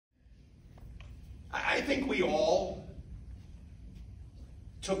I think we all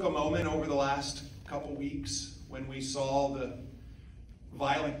took a moment over the last couple weeks when we saw the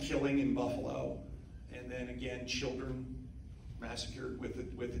violent killing in Buffalo, and then again children massacred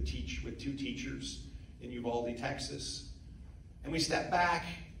with two teachers in Uvalde, Texas. And we stepped back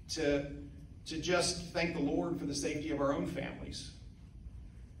to just thank the Lord for the safety of our own families.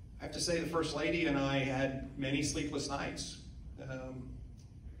 I have to say the First Lady and I had many sleepless nights.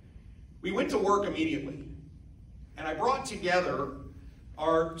 We went to work immediately, and I brought together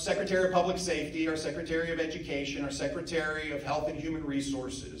our Secretary of Public Safety, our Secretary of Education, our Secretary of Health and Human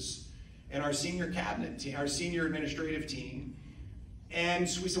Resources, and our senior cabinet team, our senior administrative team. And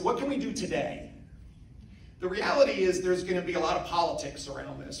so we said, what can we do today? The reality is there's going to be a lot of politics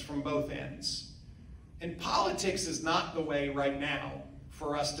around this from both ends. And politics is not the way right now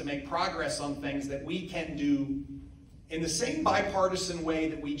for us to make progress on things that we can do in the same bipartisan way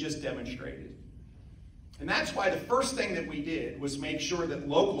that we just demonstrated. And that's why the first thing that we did was make sure that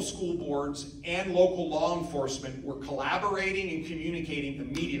local school boards and local law enforcement were collaborating and communicating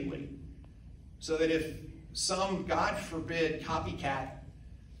immediately, so that if some, God forbid, copycat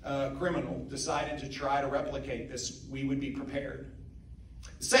criminal decided to try to replicate this, we would be prepared.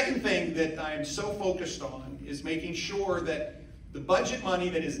 The second thing that I'm so focused on is making sure that the budget money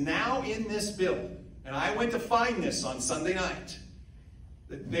that is now in this bill, and I went to find this on Sunday night,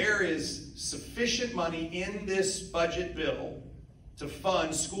 that there is sufficient money in this budget bill to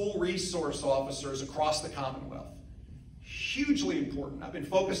fund school resource officers across the Commonwealth. Hugely important. I've been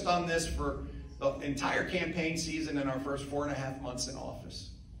focused on this for the entire campaign season in our first 4.5 months in office.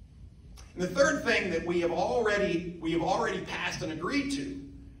 And the third thing that we have already passed and agreed to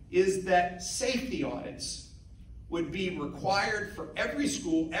is that safety audits would be required for every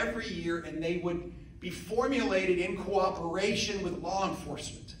school every year, and they would be formulated in cooperation with law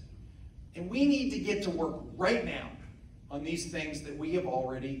enforcement. And we need to get to work right now on these things that we have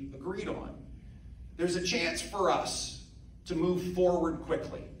already agreed on. There's a chance for us to move forward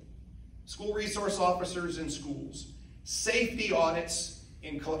quickly. School resource officers in schools, safety audits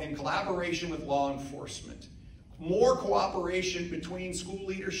in collaboration with law enforcement, more cooperation between school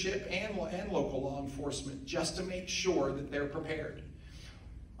leadership and local law enforcement, just to make sure that they're prepared.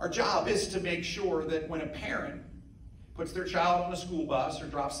 Our job is to make sure that when a parent puts their child on a school bus or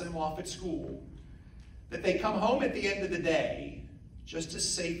drops them off at school, that they come home at the end of the day just as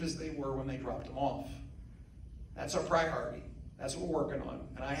safe as they were when they dropped them off. That's our priority. That's what we're working on.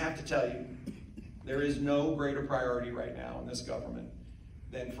 And I have to tell you, there is no greater priority right now in this government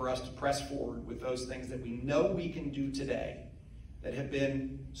than for us to press forward with those things that we know we can do today that have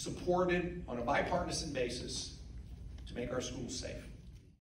been supported on a bipartisan basis to make our schools safe.